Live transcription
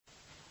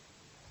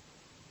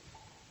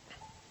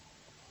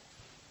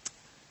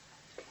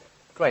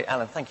Great,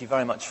 Alan. Thank you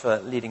very much for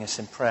leading us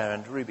in prayer,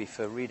 and Ruby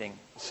for reading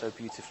so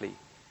beautifully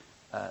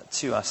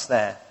to us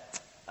there.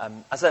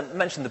 As I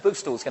mentioned, the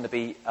bookstall is going to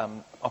be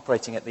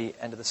operating at the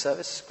end of the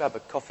service. Grab a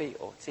coffee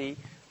or tea.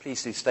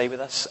 Please do stay with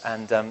us.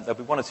 And there'll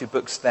be one or two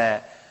books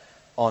there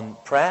on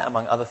prayer,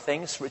 among other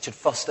things. Richard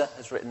Foster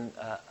has written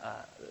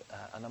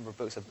a number of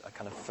books,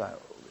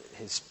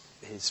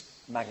 his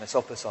magnus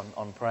opus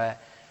on prayer.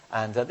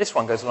 And this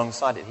one goes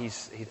alongside it.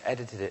 He's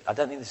edited it. I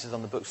don't think this is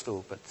on the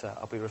bookstall, but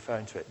I'll be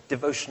referring to it.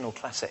 Devotional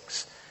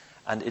Classics.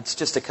 And it's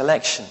just a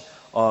collection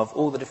of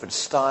all the different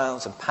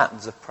styles and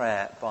patterns of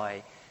prayer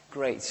by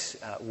great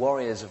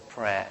warriors of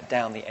prayer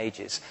down the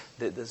ages.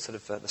 The sort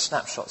of the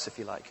snapshots, if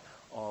you like,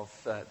 of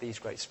these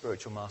great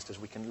spiritual masters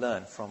we can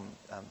learn from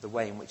the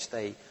way in which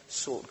they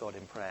sought God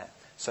in prayer.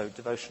 So,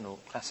 Devotional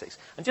Classics.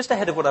 And just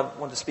ahead of what I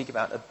want to speak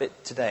about a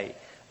bit today,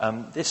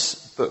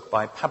 this book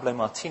by Pablo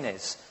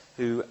Martinez,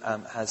 who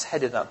has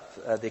headed up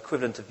the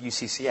equivalent of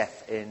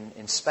UCCF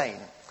in Spain,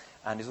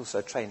 and is also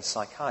a trained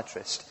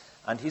psychiatrist.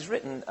 And he's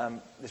written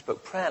this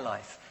book, Prayer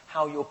Life,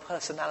 How Your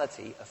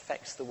Personality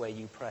Affects the Way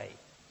You Pray.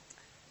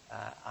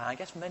 I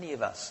guess many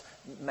of us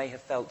may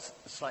have felt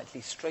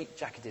slightly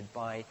straitjacketed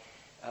by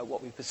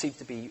what we perceive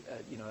to be,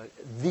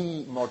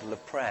 the model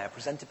of prayer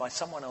presented by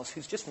someone else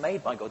who's just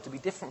made by God to be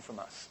different from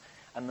us.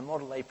 And the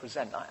model they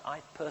present,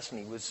 I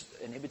personally was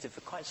inhibited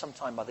for quite some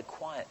time by the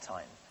quiet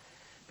time,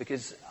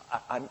 because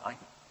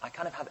I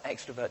kind of have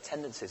extrovert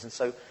tendencies, and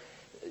so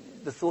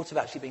the thought of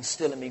actually being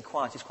still and being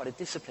quiet is quite a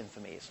discipline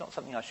for me. It's not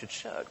something I should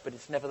shirk, but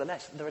it's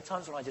nevertheless, there are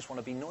times when I just want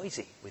to be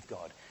noisy with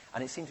God,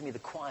 and it seemed to me the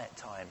quiet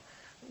time,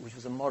 which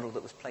was a model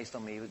that was placed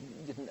on me,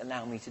 didn't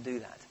allow me to do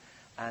that.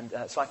 And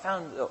so I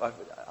found,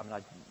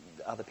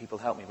 other people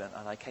helped me,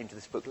 and I came to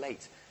this book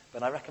late,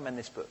 but I recommend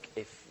this book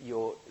if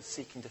you're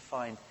seeking to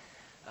find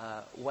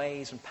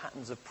ways and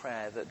patterns of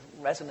prayer that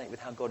resonate with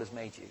how God has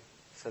made you,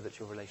 so that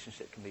your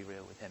relationship can be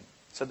real with him.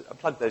 So I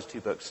plug those two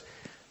books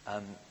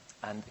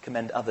and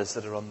commend others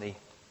that are on the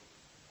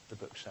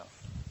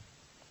bookshelf,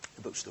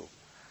 the bookstall.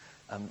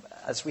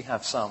 As we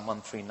have Psalm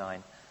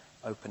 139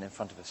 open in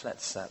front of us,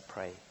 let's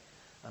pray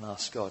and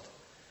ask God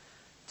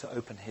to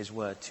open his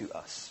word to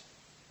us.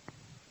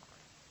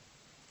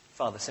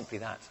 Father, simply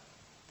that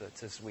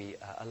as we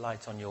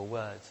alight on your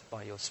word,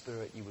 by your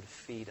Spirit, you would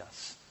feed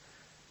us,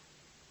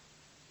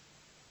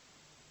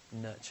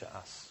 nurture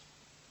us,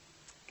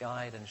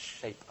 guide and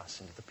shape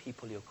us into the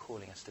people you're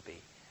calling us to be.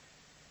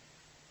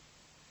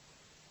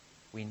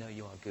 We know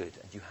you are good,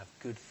 and you have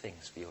good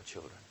things for your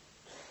children.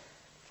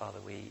 Father,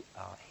 we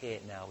are here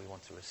now. We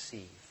want to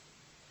receive.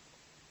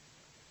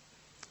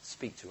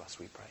 Speak to us,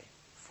 we pray,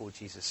 for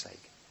Jesus'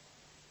 sake.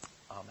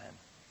 Amen.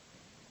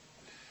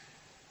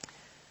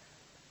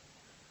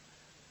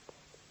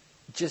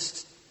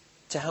 Just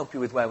to help you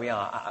with where we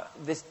are,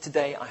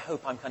 today I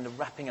hope I'm kind of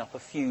wrapping up a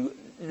few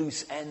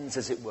loose ends,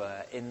 as it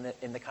were, in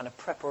the kind of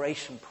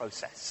preparation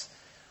process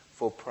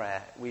for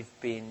prayer.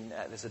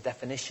 There's a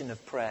definition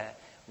of prayer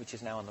which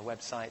is now on the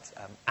website,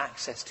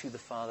 access to the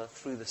Father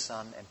through the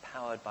Son,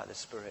 empowered by the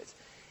Spirit.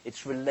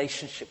 It's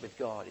relationship with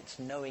God. It's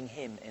knowing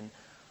him in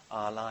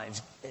our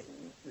lives,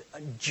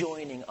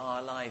 joining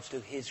our lives to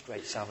his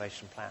great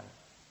salvation plan.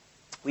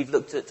 We've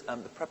looked at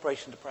the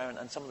preparation to prayer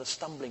and some of the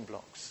stumbling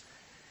blocks.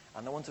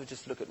 And I want to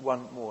just look at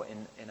one more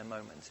in a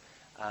moment,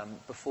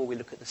 before we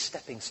look at the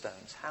stepping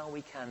stones, how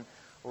we can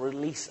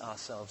release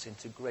ourselves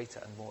into greater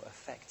and more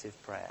effective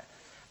prayer.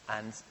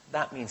 And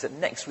that means that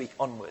next week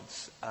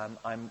onwards,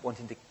 I'm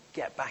wanting to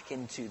get back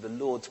into the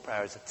Lord's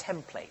Prayer as a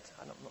template.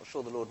 I'm not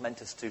sure the Lord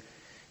meant us to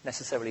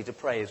necessarily to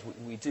pray as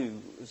we do,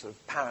 sort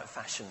of parrot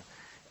fashion.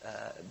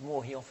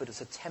 More, he offered us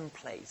a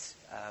template,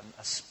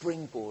 a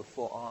springboard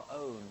for our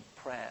own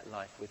prayer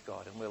life with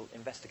God. And we'll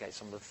investigate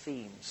some of the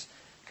themes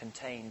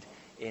contained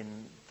in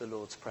the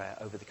Lord's Prayer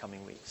over the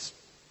coming weeks.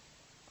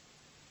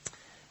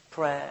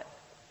 Prayer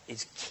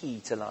is key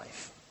to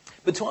life.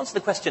 But to answer the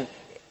question,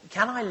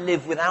 can I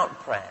live without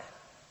prayer?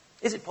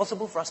 Is it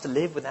possible for us to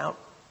live without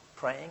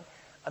praying?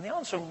 And the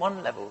answer on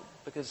one level,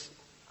 because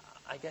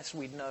I guess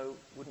we'd know,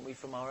 wouldn't we,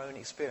 from our own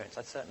experience,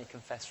 I'd certainly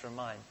confess from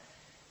mine,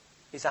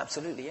 is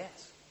absolutely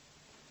yes.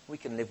 We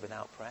can live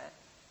without prayer.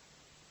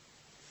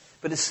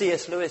 But as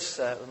C.S. Lewis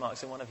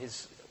remarks in one of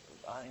his,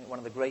 I think one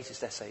of the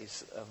greatest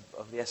essays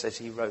of the essays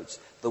he wrote,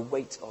 The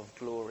Weight of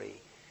Glory,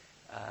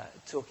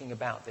 talking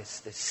about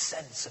this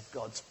sense of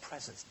God's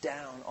presence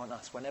down on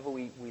us whenever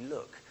we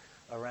look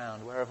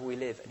around, wherever we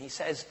live. And he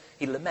says,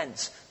 he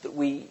laments that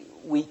we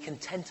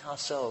content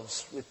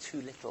ourselves with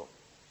too little.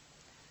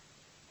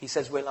 He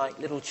says we're like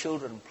little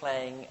children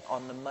playing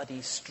on the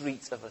muddy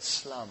street of a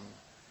slum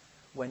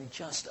when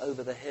just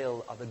over the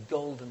hill are the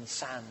golden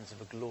sands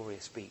of a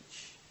glorious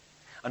beach.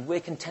 And we're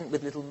content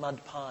with little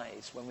mud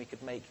pies when we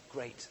could make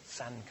great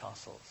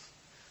sandcastles.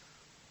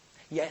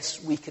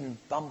 Yes, we can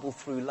bumble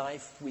through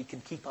life. We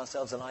can keep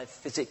ourselves alive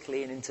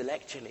physically and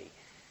intellectually,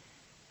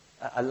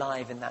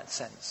 alive in that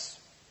sense.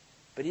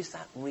 But is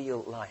that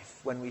real life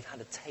when we've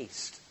had a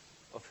taste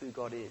of who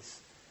God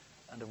is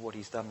and of what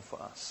he's done for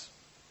us?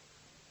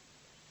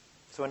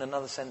 So in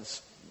another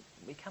sense,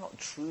 we cannot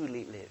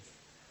truly live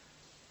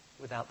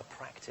without the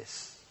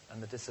practice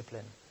and the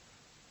discipline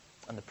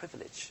and the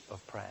privilege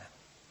of prayer.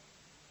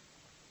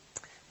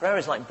 Prayer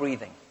is like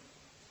breathing.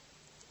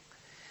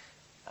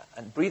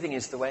 And breathing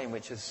is the way in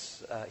which,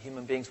 as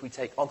human beings, we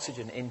take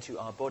oxygen into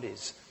our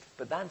bodies.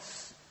 But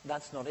that's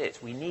not it.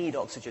 We need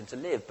oxygen to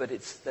live, but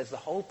there's the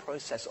whole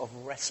process of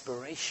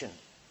respiration.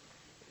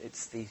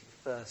 It's the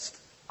first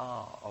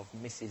R of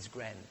Mrs.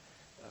 Gren.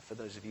 For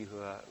those of you who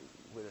are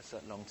with us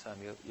at long term,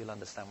 you'll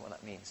understand what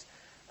that means.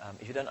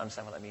 If you don't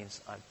understand what that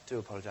means, I do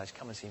apologize.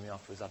 Come and see me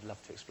afterwards. I'd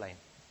love to explain.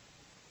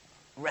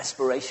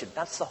 Respiration,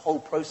 that's the whole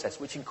process,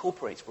 which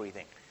incorporates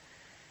breathing.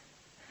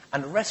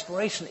 And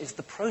respiration is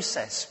the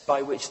process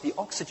by which the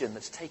oxygen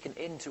that's taken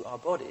into our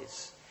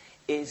bodies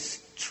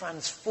is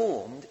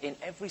transformed in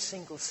every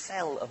single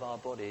cell of our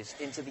bodies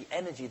into the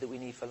energy that we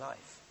need for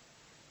life.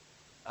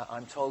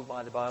 I'm told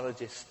by the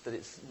biologist that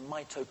it's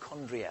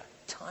mitochondria,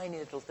 tiny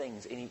little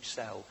things in each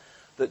cell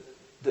that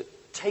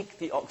take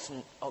the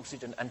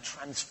oxygen and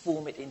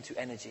transform it into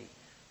energy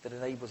that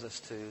enables us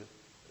to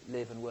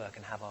live and work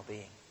and have our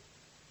being.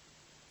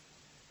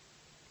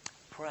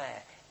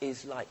 Prayer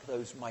is like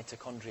those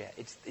mitochondria.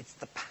 It's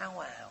the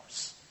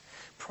powerhouse.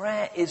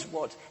 Prayer is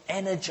what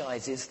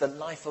energizes the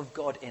life of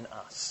God in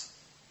us.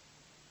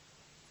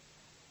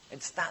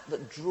 It's that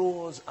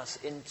draws us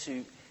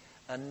into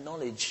a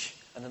knowledge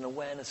and an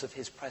awareness of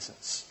his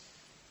presence.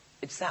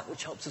 It's that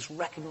which helps us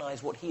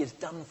recognize what he has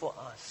done for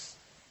us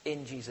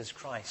in Jesus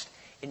Christ,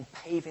 in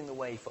paving the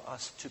way for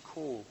us to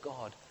call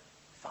God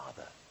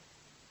Father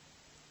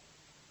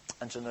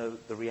and to know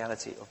the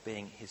reality of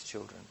being his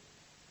children.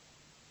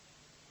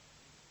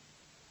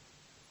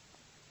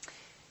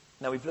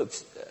 Now, we've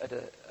looked at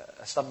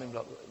a stumbling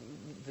block,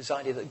 this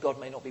idea that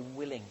God may not be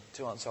willing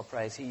to answer our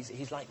prayers.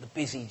 He's like the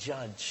busy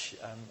judge.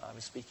 I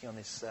was speaking on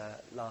this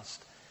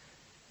last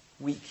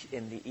week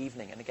in the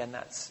evening, and again,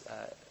 that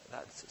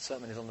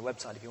sermon is on the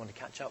website if you want to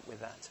catch up with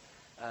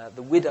that.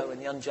 The widow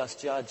and the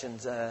unjust judge, and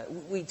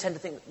we tend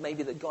to think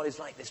maybe that God is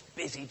like this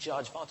busy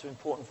judge, far too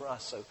important for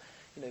us, so,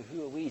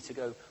 who are we to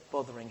go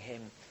bothering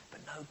him? But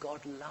no, God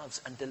loves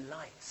and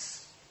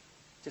delights.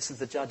 Just as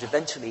the judge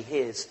eventually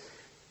hears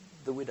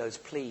the widow's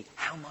plea,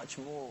 how much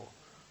more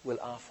will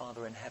our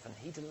Father in heaven?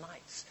 He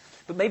delights.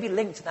 But maybe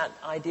linked to that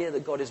idea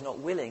that God is not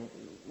willing,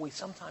 we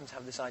sometimes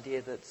have this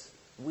idea that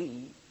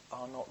we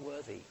are not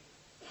worthy.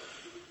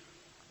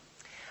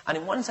 And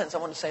in one sense, I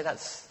want to say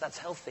that's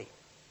healthy.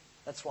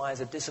 That's why,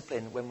 as a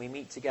discipline, when we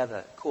meet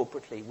together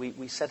corporately,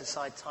 we set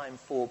aside time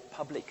for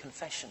public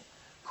confession,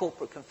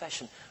 corporate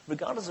confession.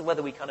 Regardless of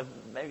whether we kind of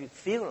maybe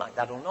feel like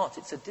that or not,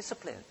 it's a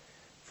discipline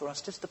for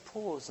us just to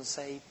pause and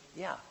say,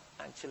 yeah,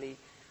 actually,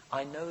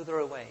 I know there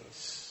are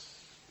ways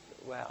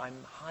where I'm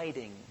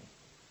hiding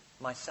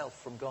myself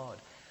from God.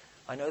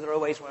 I know there are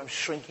ways where I'm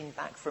shrinking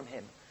back from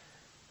him.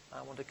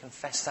 I want to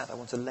confess that. I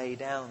want to lay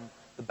down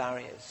the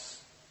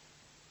barriers,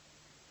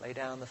 lay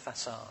down the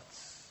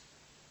facades,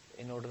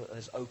 in order that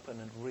there's open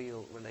and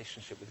real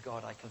relationship with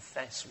God. I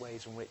confess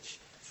ways in which,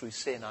 through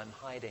sin, I'm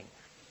hiding.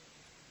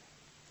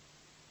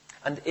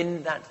 And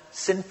in that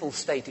sinful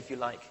state, if you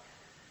like,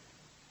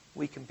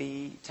 we can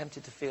be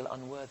tempted to feel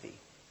unworthy.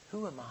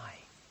 Who am I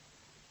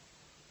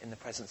in the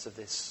presence of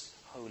this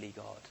holy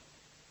God?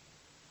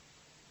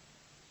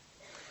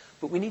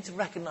 But we need to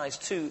recognize,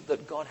 too,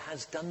 that God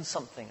has done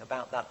something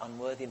about that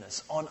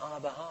unworthiness on our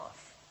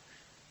behalf.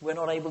 We're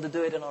not able to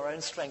do it in our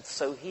own strength,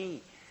 so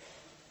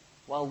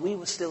while we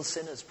were still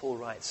sinners, Paul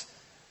writes,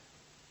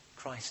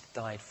 Christ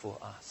died for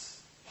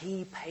us.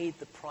 He paid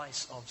the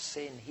price of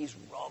sin. He's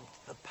robbed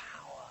the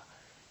power.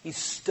 He's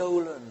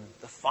stolen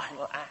the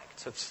final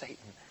act of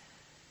Satan.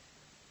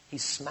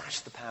 He's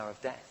smashed the power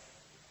of death,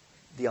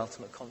 the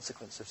ultimate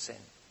consequence of sin.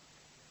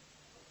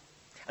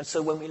 And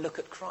so when we look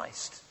at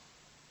Christ,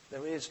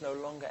 there is no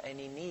longer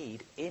any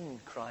need in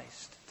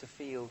Christ to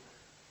feel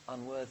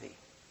unworthy.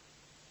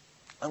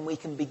 And we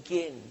can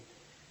begin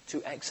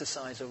to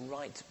exercise a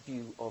right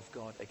view of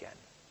God again.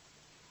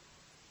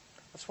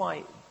 That's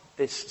why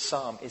this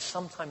psalm is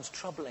sometimes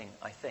troubling,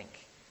 I think,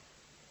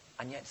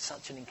 and yet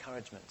such an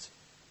encouragement.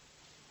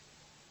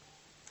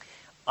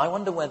 I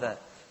wonder whether,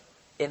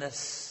 in a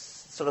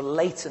sort of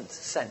latent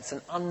sense,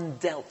 an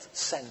undealt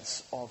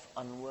sense of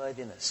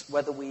unworthiness,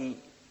 whether we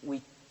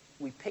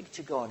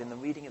picture God in the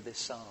reading of this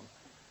psalm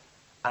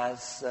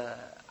as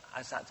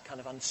that kind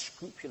of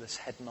unscrupulous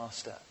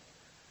headmaster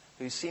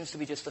who seems to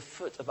be just a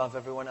foot above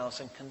everyone else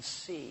and can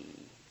see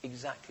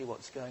exactly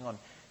what's going on.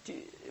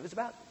 It was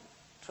about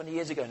 20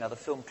 years ago now, the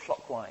film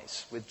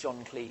Clockwise with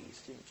John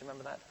Cleese. Do you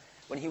remember that?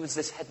 When he was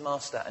this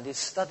headmaster and his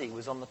study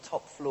was on the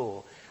top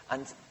floor,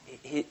 and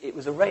it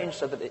was arranged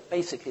so that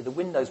basically the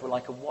windows were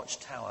like a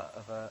watchtower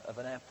of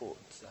an airport,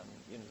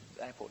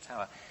 airport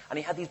tower. And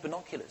he had these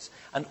binoculars,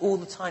 and all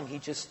the time he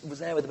just was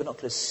there with the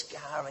binoculars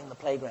scouring the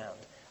playground,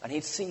 and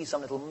he'd see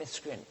some little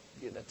miscreant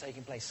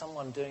taking place,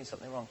 someone doing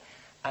something wrong.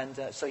 And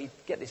so he'd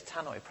get this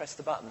tannoy, press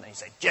the button, and he'd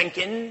say,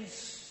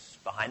 Jenkins,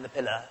 behind the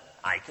pillar,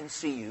 I can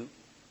see you,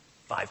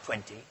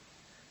 5:20.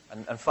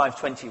 And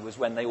 5:20 was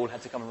when they all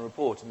had to come and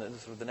report, and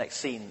sort of the next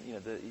scene,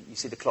 you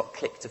see the clock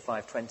click to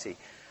 5:20.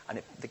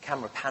 and the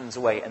camera pans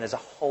away, and there's a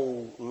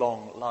whole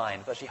long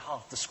line. Virtually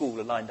half the school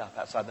are lined up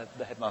outside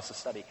the headmaster's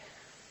study.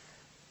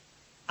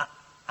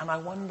 And I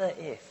wonder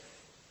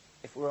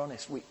if we're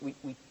honest, we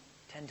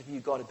tend to view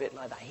God a bit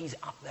like that. He's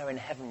up there in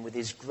heaven with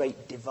his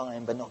great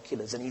divine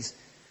binoculars, and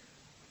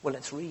well,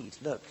 let's read.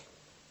 Look,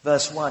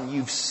 verse 1,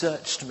 you've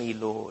searched me,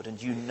 Lord,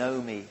 and you know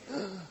me.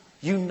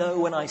 You know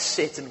when I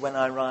sit and when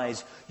I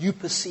rise. You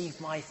perceive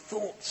my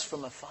thoughts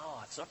from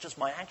afar. It's not just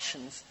my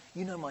actions.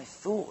 You know my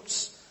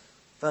thoughts.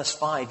 Verse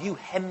 5, you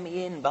hem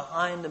me in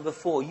behind and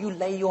before. You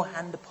lay your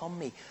hand upon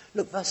me.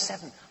 Look, verse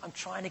 7, I'm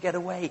trying to get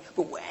away,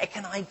 but where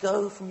can I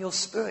go from your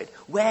spirit?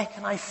 Where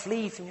can I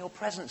flee from your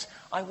presence?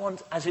 I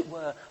want, as it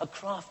were, a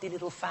crafty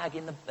little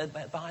fag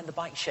behind the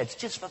bike sheds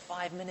just for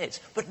 5 minutes.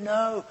 But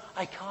no,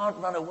 I can't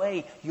run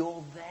away.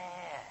 You're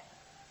there.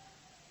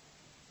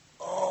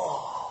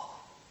 Oh.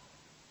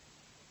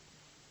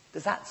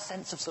 There's that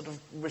sense of sort of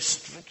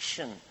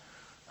restriction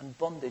and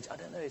bondage. I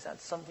don't know, is that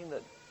something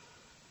that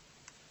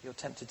you're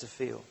tempted to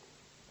feel,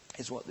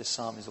 is what this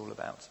psalm is all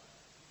about?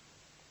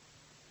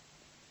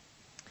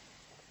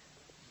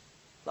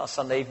 Last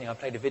Sunday evening I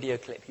played a video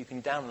clip. You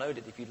can download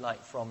it if you'd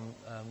like from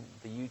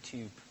the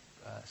YouTube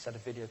set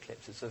of video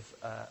clips. It's of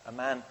a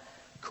man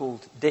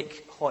called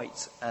Dick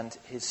Hoyt and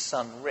his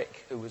son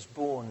Rick, who was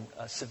born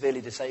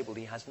severely disabled.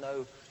 He has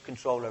no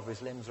control over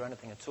his limbs or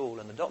anything at all.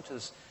 And the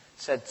doctors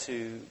said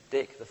to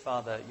Dick, the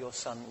father, your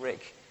son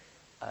Rick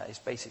is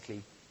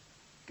basically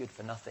good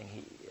for nothing.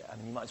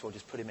 You might as well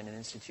just put him in an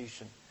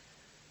institution.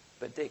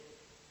 But Dick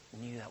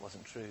knew that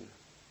wasn't true.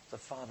 It's a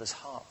father's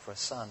heart for a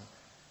son.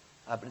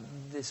 But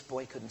this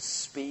boy couldn't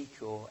speak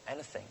or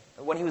anything.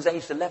 When he was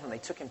aged 11, they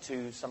took him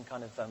to some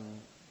kind of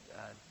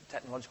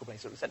technological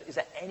place. It said, is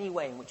there any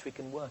way in which we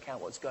can work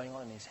out what's going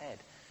on in his head?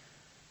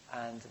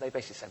 And they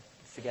basically said,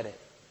 forget it.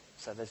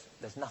 So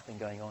there's nothing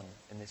going on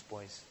in this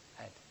boy's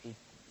head.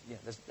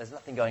 There's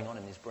nothing going on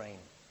in his brain.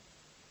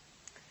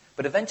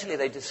 But eventually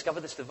they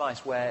discovered this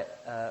device where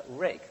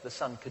Rick, the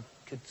son, could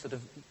sort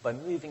of, by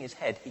moving his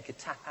head, he could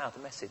tap out a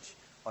message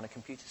on a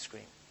computer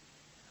screen.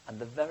 And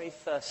the very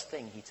first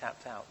thing he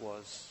tapped out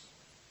was,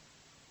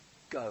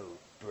 go,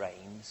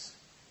 brains.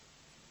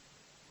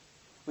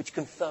 Which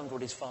confirmed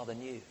what his father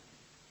knew.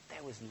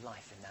 There was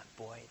life in that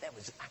boy. There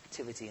was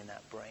activity in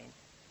that brain.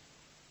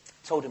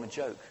 Told him a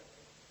joke,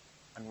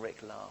 and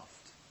Rick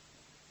laughed.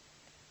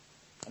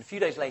 And a few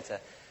days later,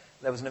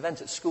 there was an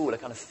event at school, a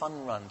kind of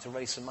fun run to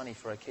raise some money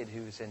for a kid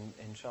who was in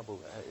trouble,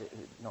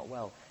 not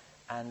well.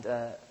 And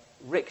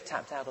Rick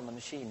tapped out on the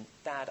machine,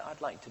 Dad,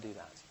 I'd like to do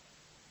that.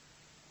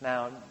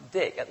 Now,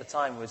 Dick, at the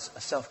time, was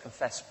a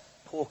self-confessed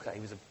porker. He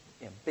was a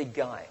big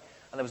guy.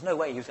 And there was no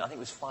way, I think it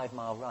was a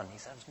 5-mile run. He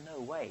said, there was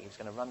no way he was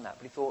going to run that.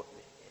 But he thought,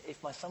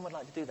 if my son would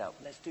like to do that,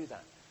 let's do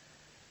that.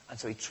 And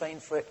so he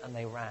trained for it, and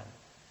they ran.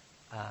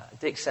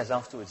 Dick says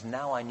afterwards,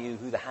 now I knew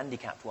who the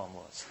handicapped one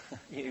was.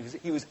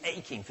 He was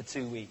aching for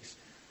 2 weeks.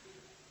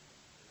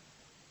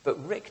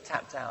 But Rick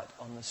tapped out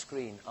on the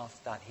screen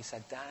after that. He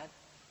said, Dad,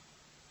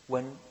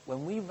 when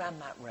we ran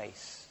that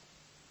race,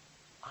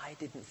 I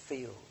didn't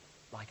feel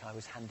like I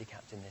was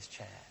handicapped in this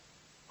chair.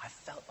 I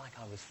felt like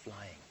I was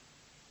flying.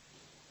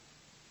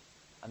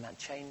 And that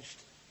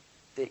changed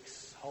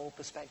Dick's whole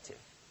perspective.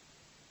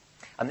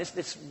 And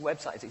this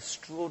website is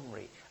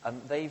extraordinary.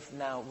 They've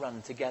now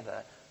run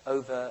together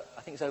over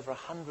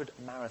 100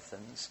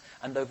 marathons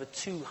and over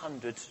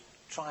 200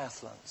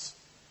 triathlons.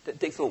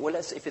 Dick thought, well,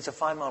 if it's a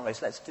 5-mile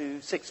race, let's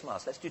do 6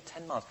 miles, let's do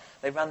 10 miles.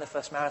 They ran their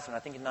first marathon, I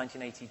think, in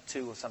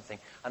 1982 or something,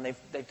 and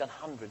they've done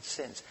hundreds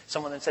since.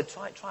 Someone then said,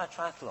 try a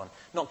triathlon.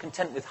 Not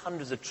content with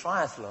hundreds of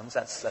triathlons,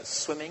 that's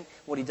swimming.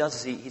 What he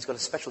does is he's got a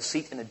special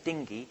seat in a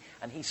dinghy,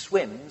 and he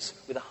swims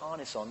with a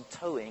harness on,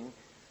 towing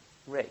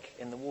Rick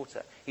in the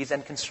water. He's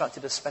then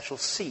constructed a special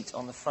seat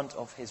on the front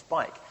of his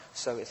bike,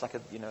 so it's like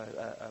a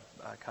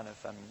kind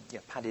of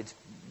padded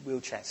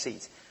wheelchair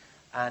seat.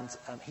 And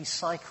he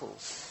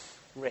cycles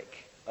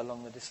Rick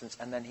along the distance,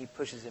 and then he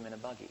pushes him in a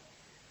buggy.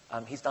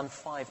 He's done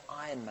 5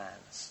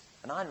 Ironmans.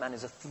 An Ironman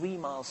is a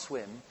 3-mile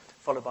swim,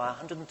 followed by a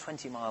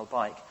 120-mile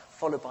bike,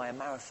 followed by a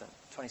marathon,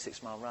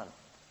 26-mile run.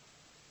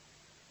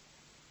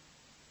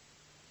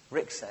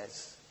 Rick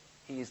says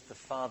he is the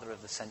father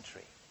of the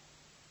century.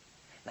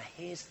 Now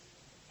here's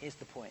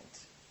the point.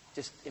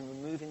 Just in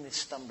removing this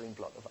stumbling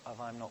block of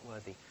I'm not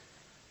worthy.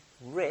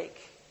 Rick,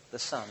 the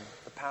son,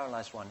 the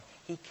paralyzed one,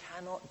 he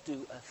cannot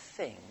do a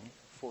thing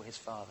for his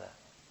father.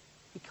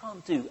 He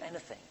can't do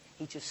anything.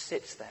 He just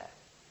sits there.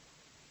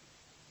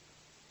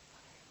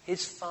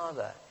 His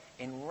father,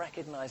 in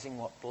recognizing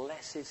what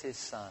blesses his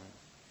son,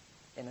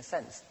 in a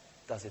sense,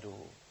 does it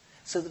all.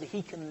 So that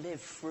he can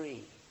live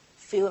free,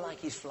 feel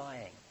like he's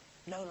flying,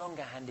 no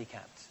longer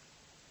handicapped.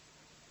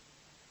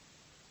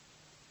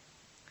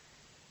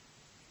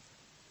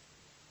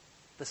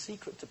 The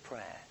secret to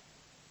prayer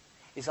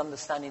is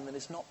understanding that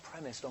it's not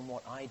premised on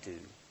what I do.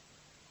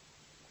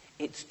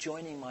 It's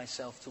joining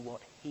myself to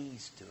what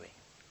he's doing.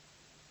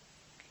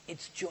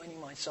 It's joining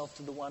myself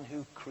to the one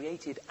who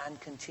created and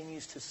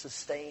continues to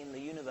sustain the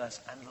universe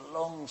and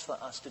longs for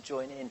us to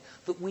join in,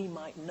 that we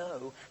might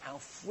know how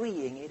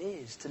freeing it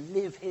is to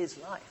live his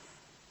life.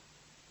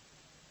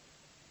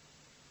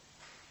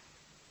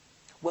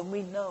 When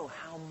we know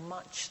how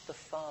much the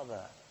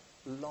Father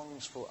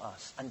longs for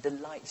us and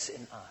delights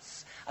in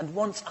us and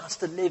wants us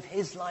to live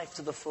his life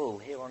to the full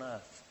here on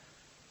earth,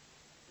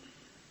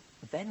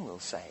 then we'll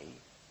say,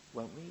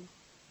 won't we,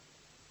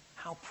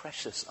 how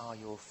precious are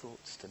your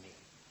thoughts to me?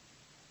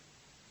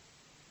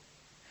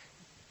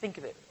 Think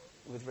of it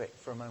with Rick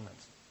for a moment,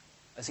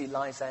 as he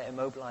lies there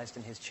immobilized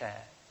in his chair,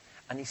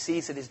 and he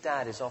sees that his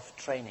dad is off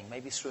training,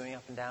 maybe swimming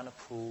up and down a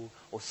pool,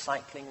 or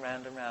cycling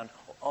round and round,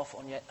 or off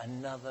on yet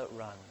another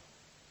run.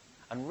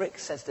 And Rick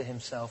says to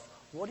himself,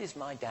 what is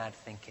my dad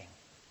thinking?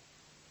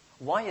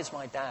 Why is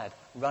my dad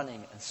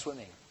running and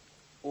swimming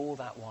all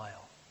that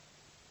while?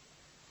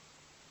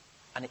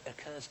 And it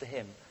occurs to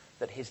him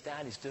that his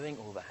dad is doing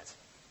all that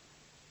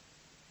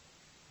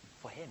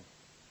for him.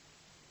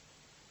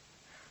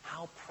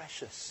 How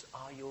precious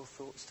are your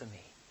thoughts to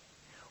me?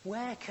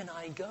 Where can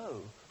I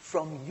go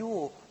from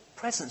your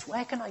presence?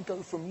 Where can I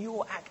go from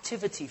your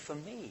activity for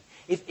me?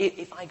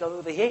 If I go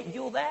over here,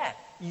 you're there.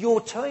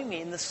 You're towing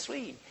me in the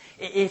stream.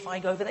 If I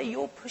go over there,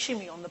 you're pushing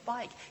me on the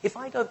bike. If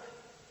I go,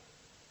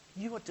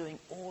 you are doing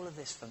all of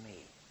this for me.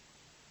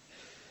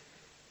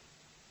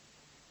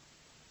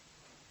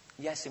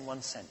 Yes, in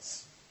one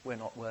sense, we're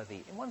not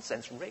worthy. In one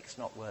sense, Rick's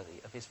not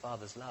worthy of his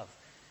Father's love.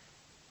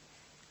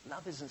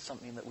 Love isn't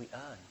something that we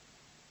earn.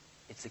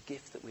 It's a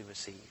gift that we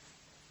receive.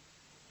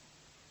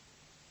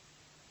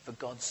 For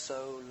God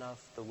so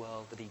loved the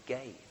world that he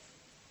gave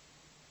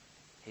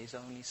his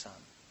only Son,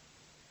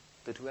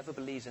 that whoever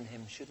believes in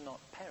him should not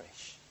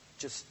perish,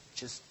 just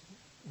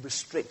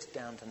restrict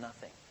down to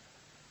nothing,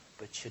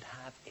 but should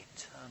have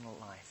eternal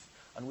life.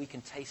 And we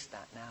can taste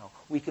that now.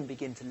 We can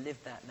begin to live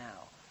that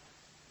now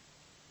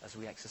as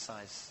we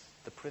exercise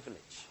the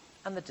privilege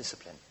and the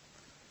discipline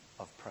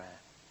of prayer.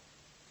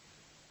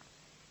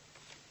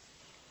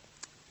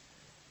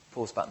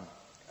 Pause button.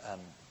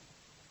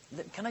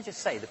 Can I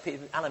just say that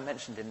Alan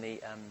mentioned in the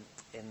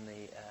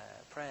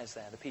prayers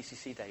there, the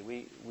PCC day,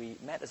 we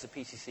met as a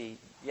PCC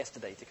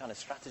yesterday to kind of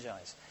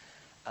strategize.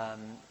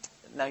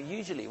 Now,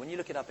 usually, when you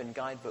look it up in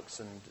guidebooks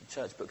and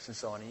church books and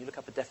so on, and you look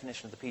up a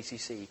definition of the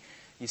PCC,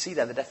 you see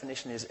there the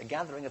definition is a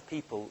gathering of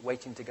people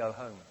waiting to go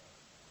home.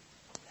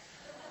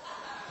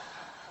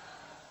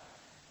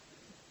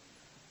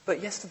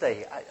 But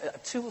yesterday,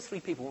 2 or 3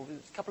 people,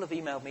 a couple have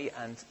emailed me,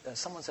 and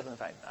someone said, in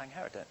fact,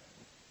 Angharad,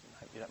 I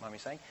hope you don't mind me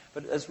saying,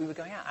 but as we were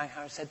going out,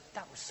 Angharad said,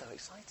 that was so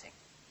exciting.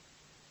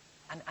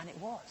 And it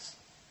was.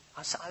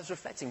 I was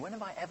reflecting, when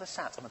have I ever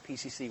sat on a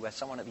PCC where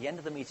someone at the end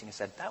of the meeting has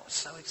said, that was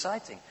so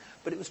exciting?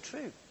 But it was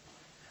true.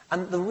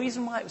 And the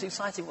reason why it was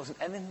exciting wasn't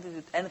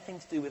anything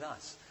to do with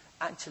us.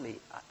 Actually,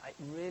 it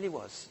really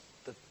was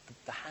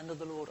the hand of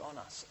the Lord on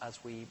us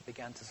as we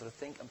began to sort of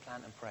think and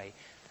plan and pray.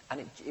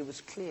 And it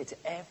was clear to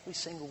every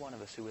single one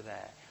of us who were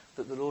there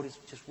that the Lord is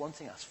just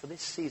wanting us for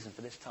this season,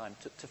 for this time,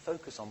 to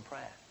focus on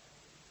prayer.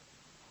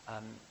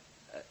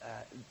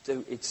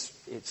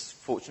 It's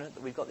fortunate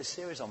that we've got this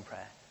series on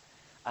prayer.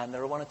 And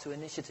there are 1 or 2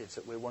 initiatives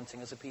that we're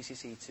wanting as a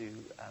PCC to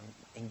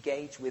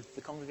engage with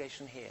the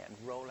congregation here and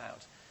roll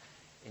out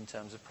in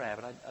terms of prayer.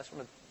 But I just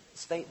want to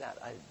state that.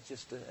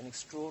 Just an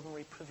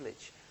extraordinary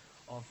privilege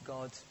of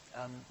God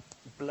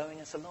blowing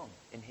us along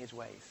in his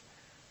ways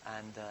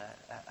and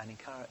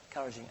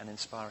encouraging and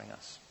inspiring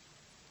us.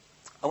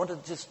 I want to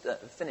just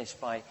finish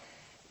by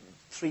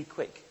 3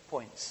 quick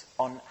points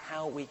on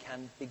how we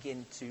can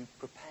begin to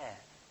prepare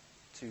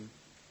to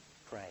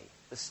pray,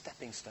 the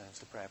stepping stones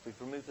to prayer. If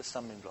we've removed the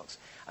stumbling blocks.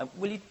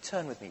 Will you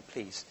turn with me,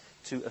 please,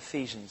 to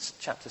Ephesians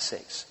chapter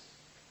 6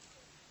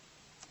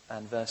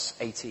 and verse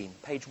 18,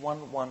 page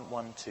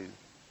 1112.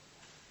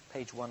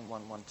 Page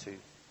 1112.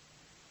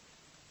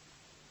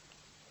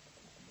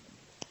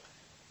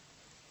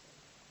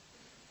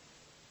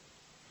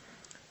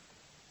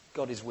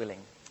 God is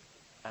willing,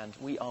 and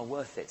we are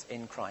worth it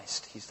in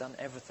Christ. He's done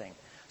everything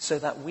so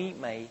that we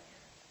may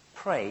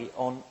pray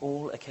on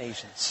all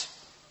occasions.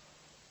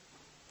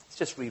 Let's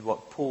just read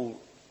what Paul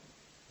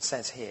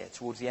says here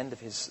towards the end of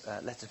his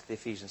letter to the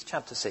Ephesians,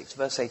 chapter 6,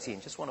 verse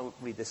 18. Just want to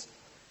read this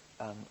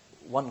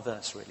one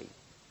verse, really,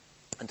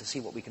 and to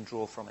see what we can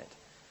draw from it.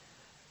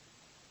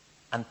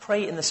 And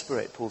pray in the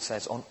Spirit, Paul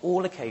says, on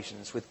all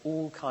occasions with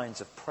all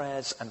kinds of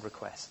prayers and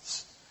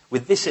requests.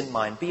 With this in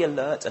mind, be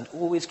alert and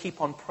always keep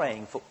on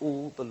praying for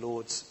all the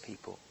Lord's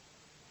people.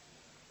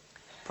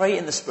 Pray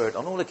in the Spirit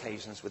on all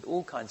occasions with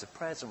all kinds of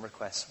prayers and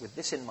requests. With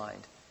this in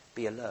mind,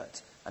 be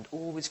alert and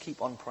always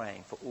keep on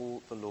praying for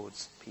all the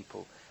Lord's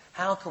people.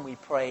 How can we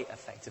pray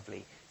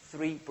effectively?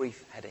 3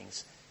 brief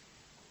headings.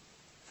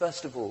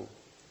 First of all,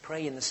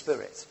 pray in the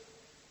Spirit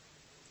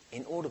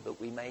in order that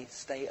we may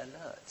stay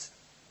alert.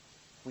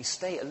 We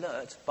stay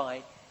alert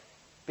by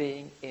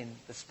being in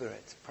the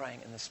Spirit, praying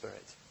in the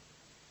Spirit.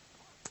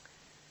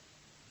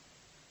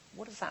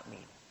 What does that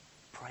mean,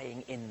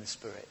 praying in the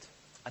Spirit?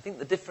 I think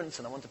the difference,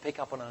 and I want to pick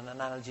up on an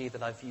analogy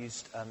that I've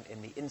used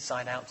in the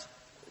Inside Out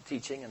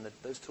teaching, and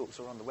those talks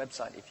are on the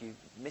website if you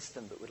missed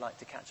them but would like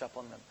to catch up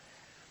on them.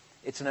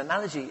 It's an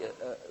analogy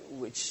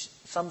which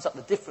sums up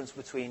the difference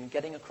between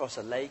getting across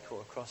a lake or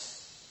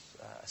across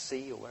a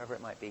sea or wherever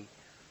it might be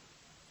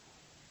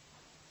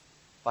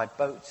by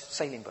boat,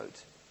 sailing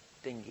boat,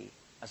 dinghy,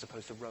 as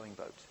opposed to rowing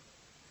boat.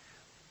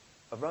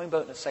 A rowing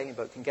boat and a sailing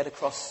boat can get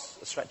across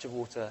a stretch of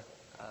water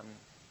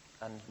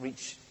and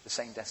reach the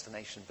same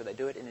destination, but they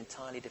do it in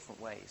entirely different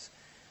ways.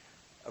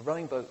 A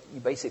rowing boat,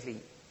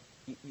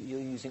 you're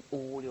using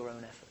all your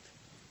own effort.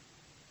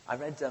 I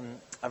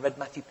read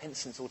Matthew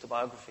Pinson's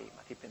autobiography.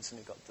 Matthew Pinson,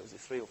 who got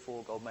 3 or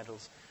 4 gold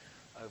medals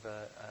over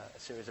a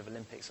series of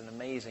Olympics, an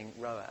amazing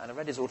rower. And I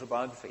read his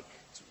autobiography.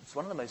 It's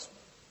one of the most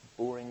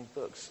boring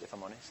books, if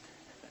I'm honest.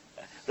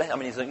 I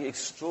mean, he's an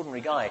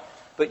extraordinary guy.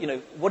 But,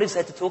 what is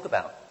there to talk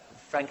about?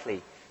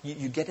 Frankly,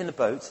 you get in a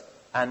boat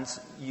and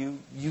you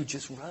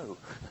just row.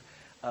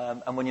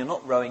 And when you're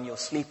not rowing, you're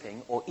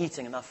sleeping or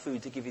eating enough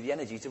food to give you the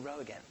energy to row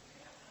again.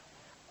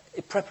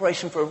 In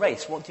preparation for a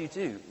race, what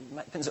do?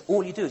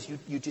 All you do is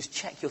you just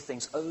check your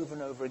things over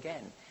and over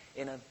again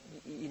in a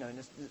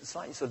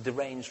slightly sort of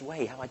deranged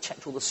way. Have I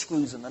checked all the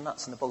screws and the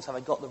nuts and the bolts? Have I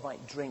got the right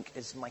drink?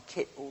 Is my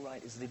kit all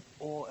right? Is the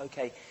oar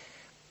okay?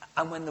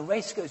 And when the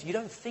race goes, you're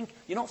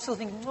not still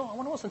thinking, I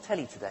wonder what's on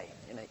telly today.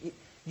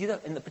 You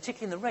don't,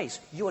 particularly in the race,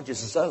 you are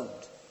just zoned.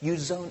 You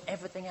zone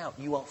everything out.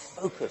 You are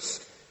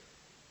focused.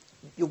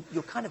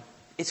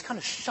 It's kind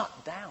of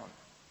shut down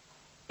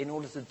in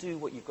order to do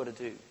what you've got to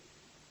do.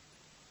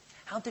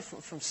 How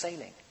different from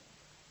sailing?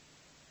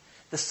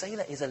 The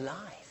sailor is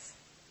alive,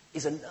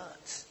 is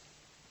alert.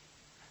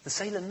 The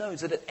sailor knows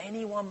that at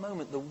any one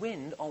moment the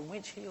wind on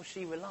which he or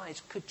she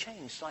relies could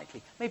change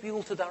slightly, maybe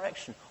alter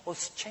direction or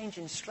change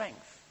in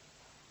strength.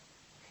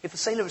 If a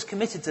sailor is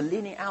committed to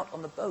leaning out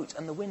on the boat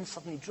and the wind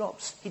suddenly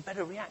drops, he'd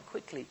better react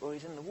quickly or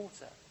he's in the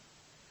water.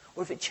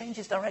 Or if it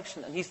changes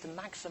direction and needs to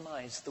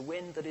maximize the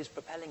wind that is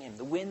propelling him,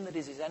 the wind that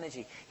is his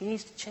energy, he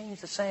needs to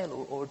change the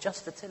sail or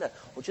adjust the tiller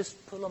or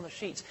just pull on the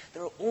sheets.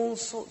 There are all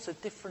sorts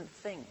of different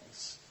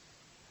things,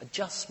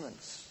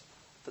 adjustments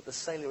that the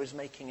sailor is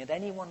making at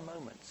any one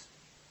moment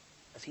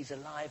as he's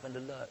alive and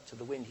alert to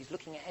the wind. He's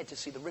looking ahead to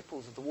see the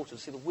ripples of the water, to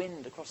see the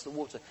wind across the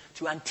water,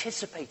 to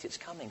anticipate its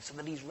coming so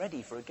that he's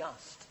ready for a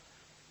gust.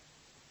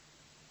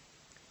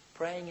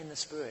 Praying in the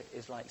Spirit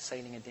is like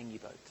sailing a dinghy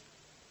boat.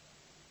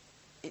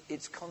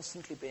 It's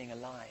constantly being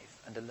alive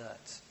and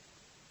alert,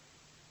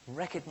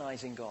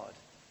 recognizing God,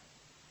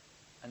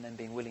 and then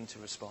being willing to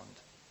respond.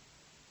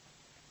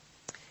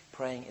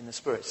 Praying in the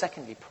Spirit.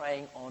 Secondly,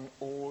 praying on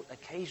all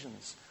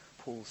occasions,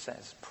 Paul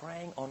says.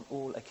 Praying on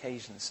all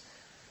occasions.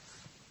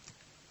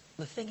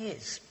 The thing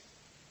is,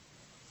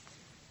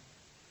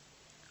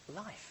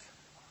 life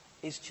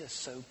is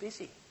just so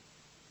busy.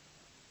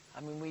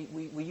 I mean,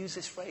 we use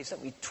this phrase,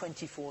 don't we,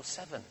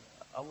 24/7.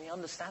 And we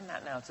understand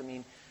that now to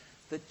mean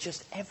that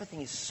just everything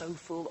is so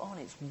full on.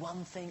 It's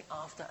one thing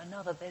after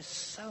another. There's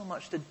so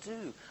much to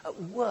do. At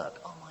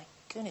work, oh my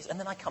goodness. And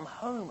then I come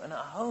home, and at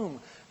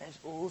home, there's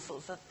all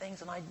sorts of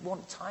things. And I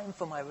want time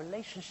for my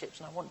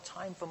relationships, and I want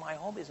time for my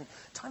hobbies, and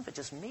time for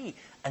just me.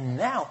 And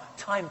now,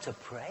 time to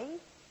pray?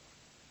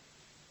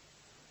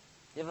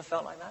 You ever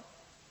felt like that?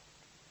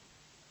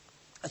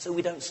 And so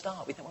we don't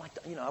start. We think,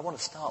 I want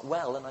to start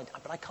well,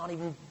 but I can't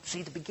even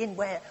see to begin.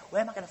 Where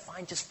am I going to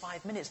find just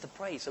 5 minutes to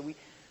pray? So we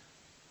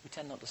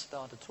tend not to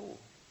start at all.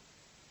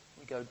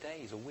 We go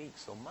days or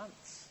weeks or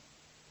months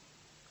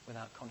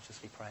without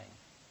consciously praying.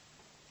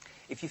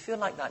 If you feel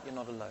like that, you're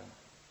not alone.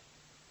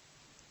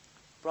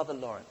 Brother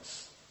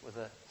Lawrence was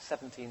a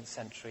 17th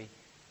century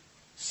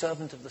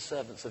servant of the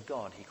servants of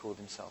God, he called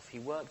himself. He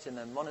worked in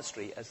a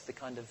monastery as the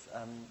kind of,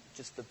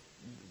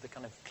 the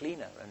kind of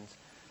cleaner and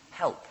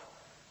help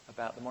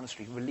about the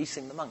monastery,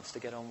 releasing the monks to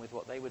get on with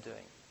what they were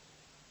doing.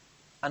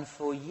 And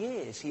for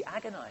years, he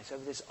agonized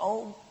over this.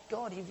 Oh,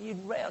 God, you'd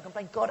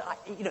complain, God,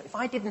 if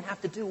I didn't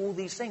have to do all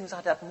these things,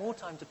 I'd have more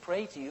time to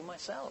pray to you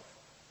myself.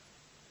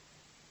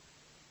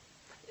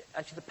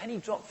 Actually, the penny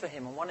dropped for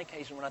him on one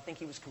occasion when I think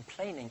he was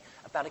complaining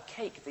about a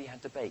cake that he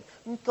had to bake.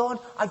 God,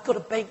 I've got to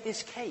bake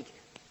this cake.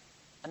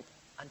 And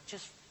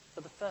just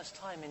for the first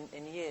time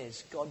in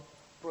years, God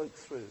broke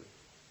through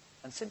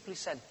and simply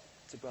said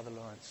to Brother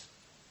Lawrence,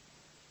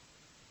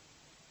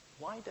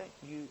 why don't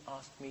you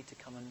ask me to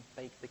come and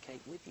bake the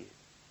cake with you?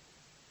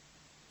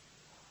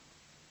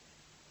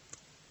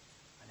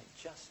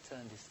 Just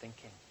turned his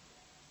thinking.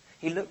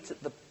 He looked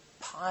at the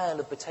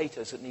pile of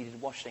potatoes that needed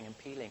washing and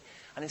peeling,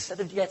 and instead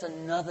of yet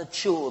another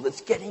chore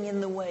that's getting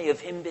in the way of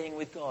him being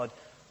with God,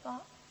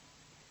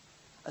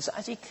 and so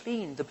as he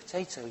cleaned the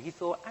potato, he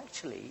thought,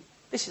 actually,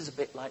 this is a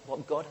bit like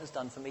what God has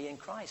done for me in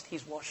Christ.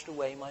 He's washed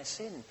away my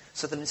sin,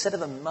 so that instead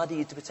of a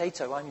muddied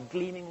potato, I'm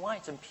gleaming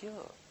white and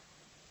pure.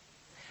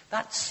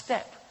 That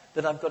step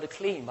that I've got to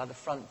clean by the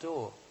front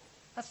door,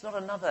 that's not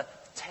another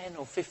 10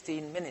 or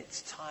 15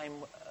 minutes time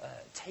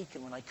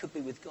taken when I could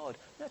be with God.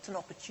 No, it's an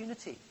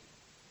opportunity.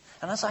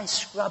 And as I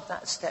scrub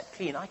that step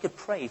clean, I could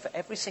pray for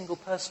every single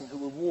person who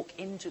will walk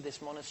into this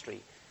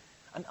monastery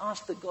and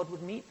ask that God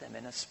would meet them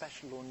in a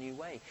special or new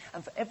way.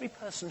 And for every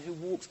person who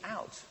walks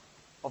out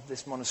of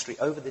this monastery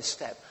over this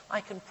step.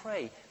 I can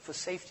pray for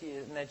safety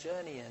in their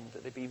journey and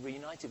that they be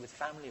reunited with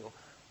family or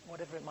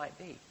whatever it might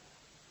be.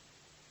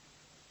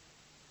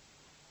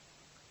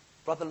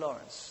 Brother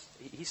Lawrence,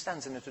 he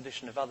stands in the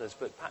tradition of others,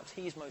 but perhaps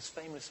he's most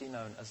famously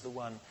known as the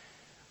one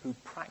who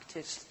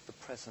practiced the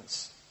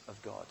presence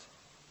of God.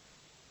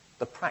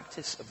 The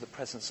practice of the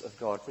presence of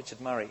God.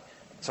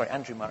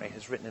 Andrew Murray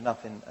has written it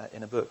up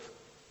in a book.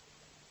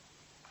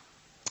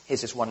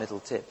 Here's just one little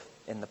tip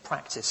in the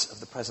practice of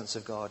the presence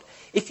of God.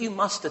 If you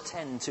must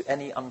attend to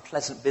any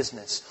unpleasant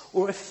business,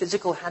 or if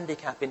physical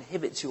handicap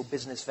inhibits your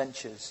business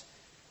ventures,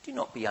 do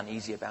not be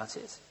uneasy about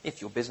it.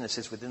 If your business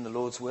is within the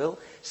Lord's will,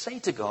 say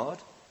to God,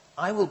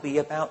 I will be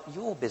about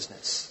your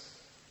business,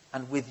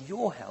 and with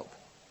your help,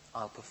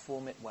 I'll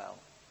perform it well.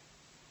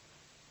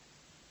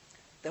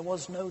 There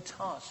was no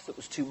task that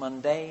was too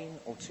mundane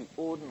or too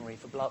ordinary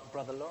for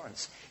Brother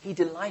Lawrence. He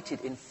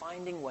delighted in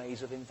finding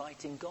ways of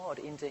inviting God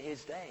into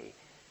his day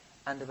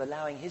and of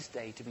allowing his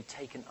day to be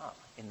taken up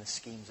in the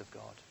schemes of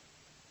God.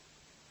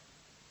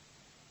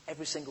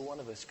 Every single one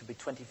of us could be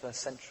 21st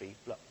century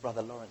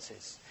Brother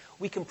Lawrences.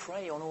 We can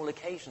pray on all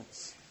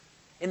occasions.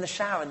 In the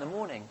shower in the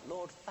morning,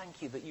 Lord,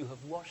 thank you that you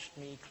have washed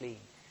me clean.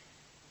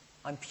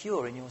 I'm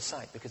pure in your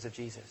sight because of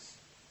Jesus.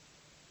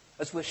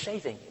 As we're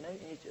shaving,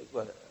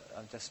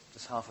 just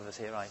half of us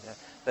here, right?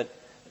 But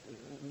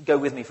go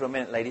with me for a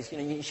minute, ladies.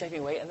 You're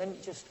shaving away, and then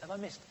have I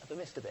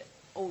missed a bit?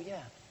 Oh,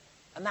 yeah.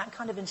 And that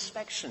kind of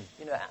inspection,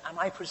 am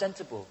I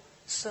presentable?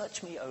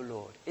 Search me, O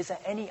Lord. Is there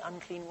any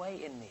unclean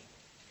way in me?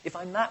 If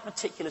I'm that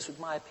meticulous with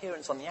my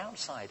appearance on the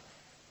outside,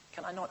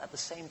 can I not at the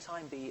same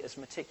time be as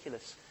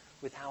meticulous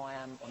with how I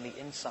am on the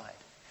inside?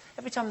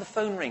 Every time the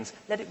phone rings,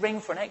 let it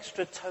ring for an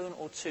extra tone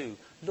or two.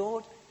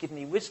 Lord, give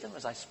me wisdom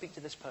as I speak to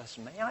this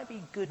person. May I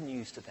be good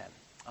news to them.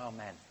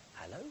 Amen.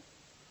 Hello?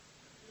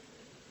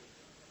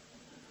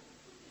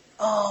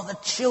 Oh, the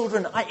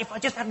children. If I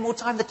just had more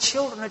time, the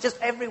children are just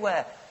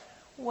everywhere.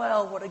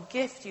 Well, what a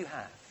gift you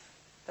have.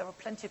 There are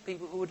plenty of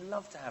people who would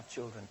love to have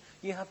children.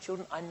 You have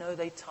children. I know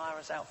they tire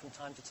us out from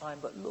time to time,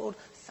 but Lord,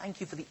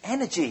 thank you for the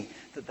energy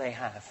that they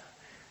have.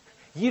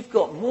 You've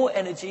got more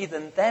energy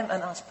than them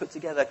and us put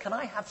together. Can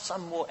I have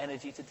some more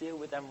energy to deal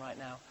with them right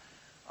now?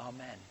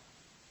 Amen.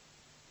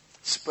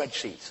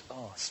 Spreadsheet.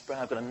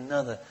 I've got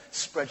another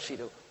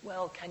spreadsheet.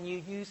 Well, can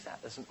you use that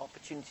as an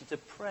opportunity to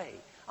pray?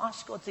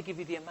 Ask God to give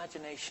you the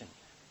imagination.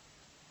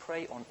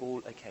 Pray on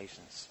all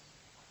occasions.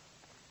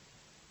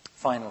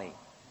 Finally,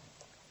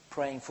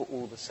 praying for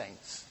all the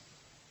saints.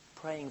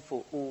 Praying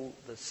for all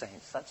the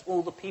saints. That's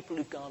all the people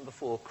who've gone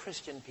before,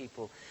 Christian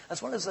people,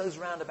 as well as those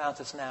round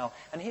about us now.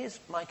 And here's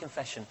my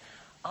confession.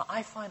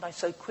 I find I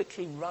so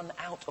quickly run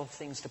out of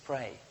things to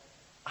pray.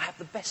 I have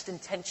the best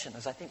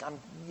intentions. I think I'm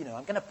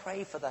going to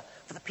pray for the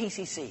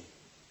PCC.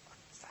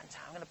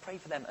 Fantastic. I'm going to pray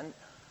for them. And,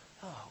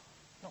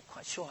 not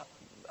quite sure.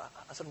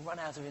 I sort of run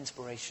out of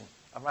inspiration.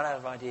 I run out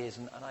of ideas.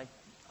 And I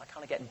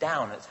kind of get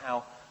down at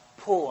how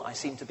poor I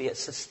seem to be at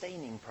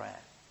sustaining prayer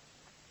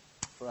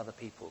for other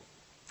people.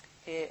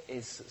 Here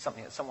is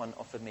something that someone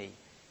offered me.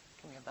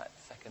 Can we have that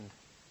second?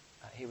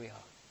 Here we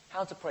are.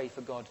 How to pray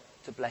for God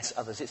to bless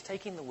others. It's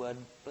taking the word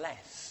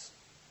bless.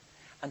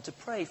 And to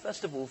pray,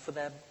 first of all, for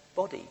their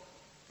body,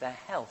 their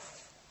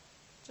health.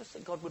 Just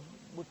that God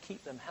would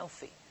keep them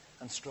healthy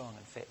and strong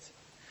and fit.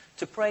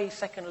 To pray,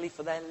 secondly,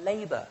 for their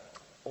labor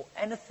or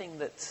anything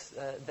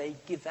that they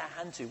give their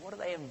hand to. What are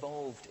they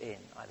involved in?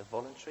 Either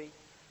voluntary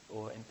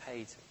or in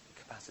paid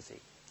capacity.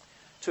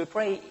 To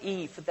pray,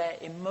 for their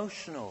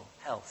emotional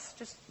health,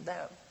 just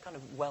their kind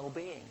of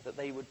well-being, that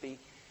they would be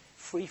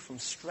free from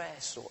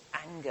stress or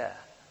anger,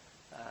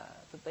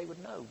 that they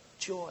would know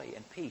joy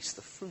and peace,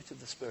 the fruit of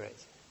the Spirit,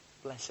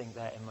 blessing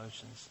their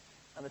emotions.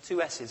 And the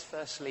two S's,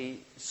 firstly,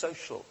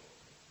 social,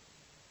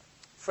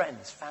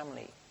 friends,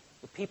 family,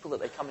 the people that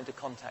they come into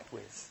contact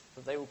with,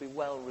 that they will be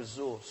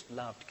well-resourced,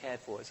 loved, cared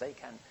for, as they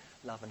can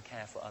love and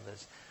care for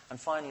others. And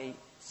finally,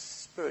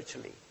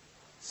 spiritually,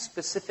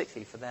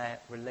 specifically for their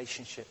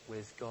relationship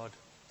with God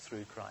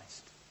through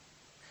Christ.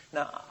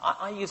 Now,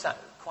 I use that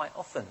quite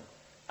often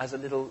as a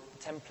little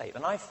template,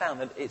 and I've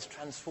found that it's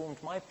transformed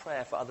my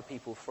prayer for other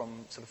people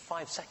from sort of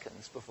 5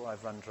 seconds before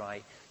I've run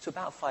dry to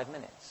about 5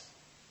 minutes,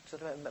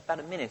 sort of about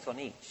a minute on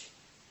each.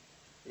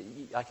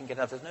 I can get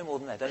out. There's no more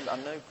than that.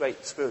 I'm no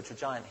great spiritual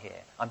giant here.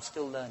 I'm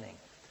still learning.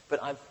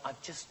 But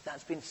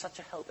that's been such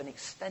a help in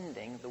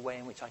extending the way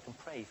in which I can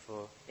pray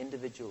for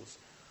individuals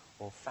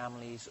or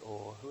families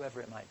or whoever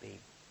it might be.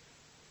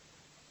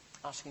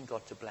 Asking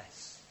God to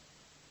bless.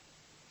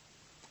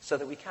 So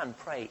that we can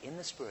pray in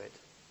the Spirit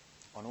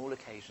on all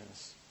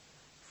occasions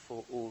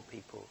for all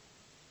people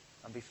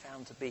and be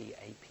found to be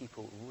a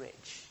people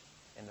rich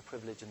in the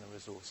privilege and the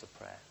resource of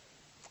prayer.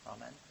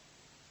 Amen.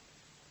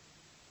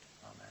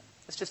 Amen.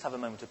 Let's just have a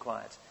moment of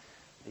quiet.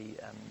 The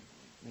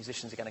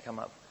musicians are going to come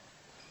up.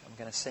 I'm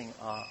going to sing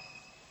our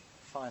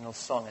final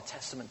song, a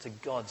testament to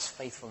God's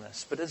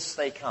faithfulness. But as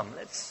they come,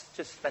 let's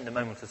just spend a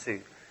moment or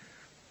two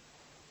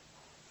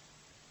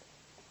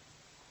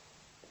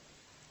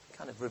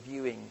kind of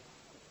reviewing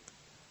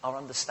our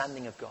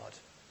understanding of God.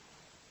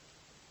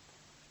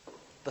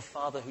 the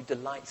Father who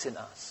delights in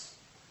us,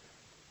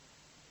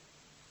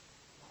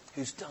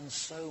 who's done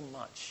so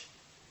much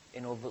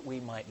in order that we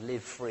might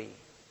live free,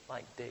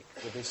 like Dick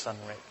with his son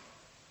Rick.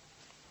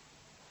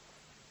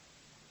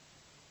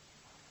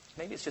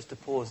 Maybe it's just to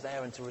pause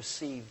there and to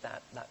receive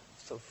that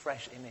sort of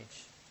fresh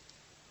image.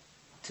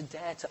 To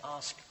dare to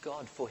ask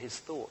God for his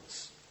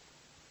thoughts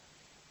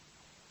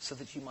so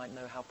that you might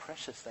know how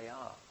precious they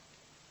are.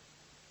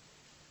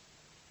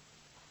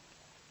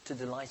 To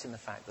delight in the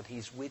fact that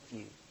he's with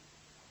you.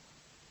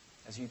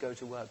 As you go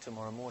to work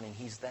tomorrow morning,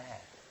 he's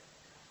there.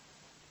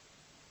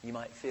 You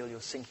might feel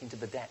you're sinking to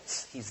the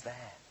depths. He's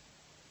there.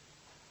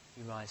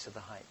 You rise to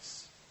the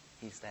heights.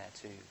 He's there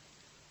too.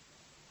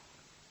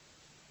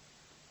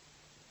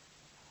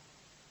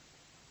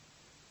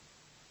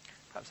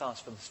 Perhaps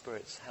ask for the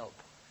Spirit's help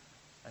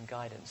and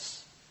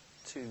guidance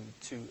to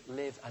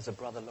live as a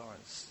Brother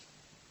Lawrence.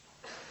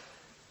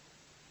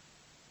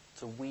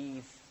 To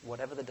weave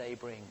whatever the day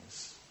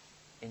brings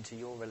into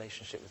your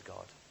relationship with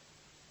God.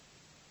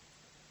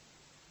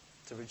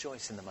 To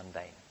rejoice in the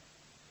mundane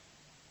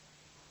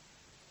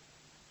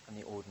and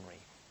the ordinary.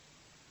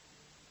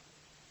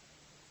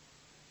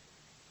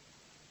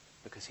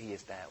 Because he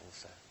is there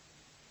also.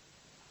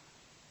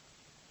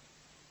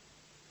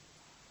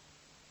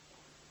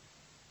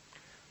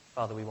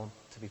 Father, we want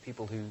to be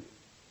people who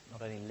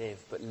not only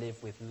live, but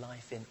live with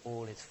life in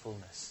all its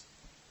fullness.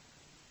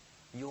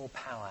 Your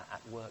power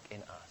at work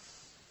in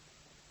us.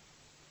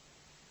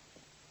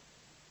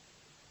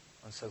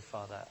 And so,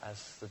 Father,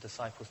 as the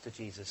disciples to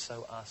Jesus,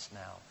 so us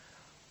now.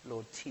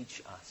 Lord,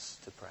 teach us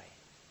to pray.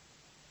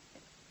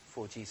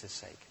 For Jesus'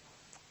 sake.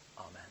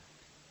 Amen.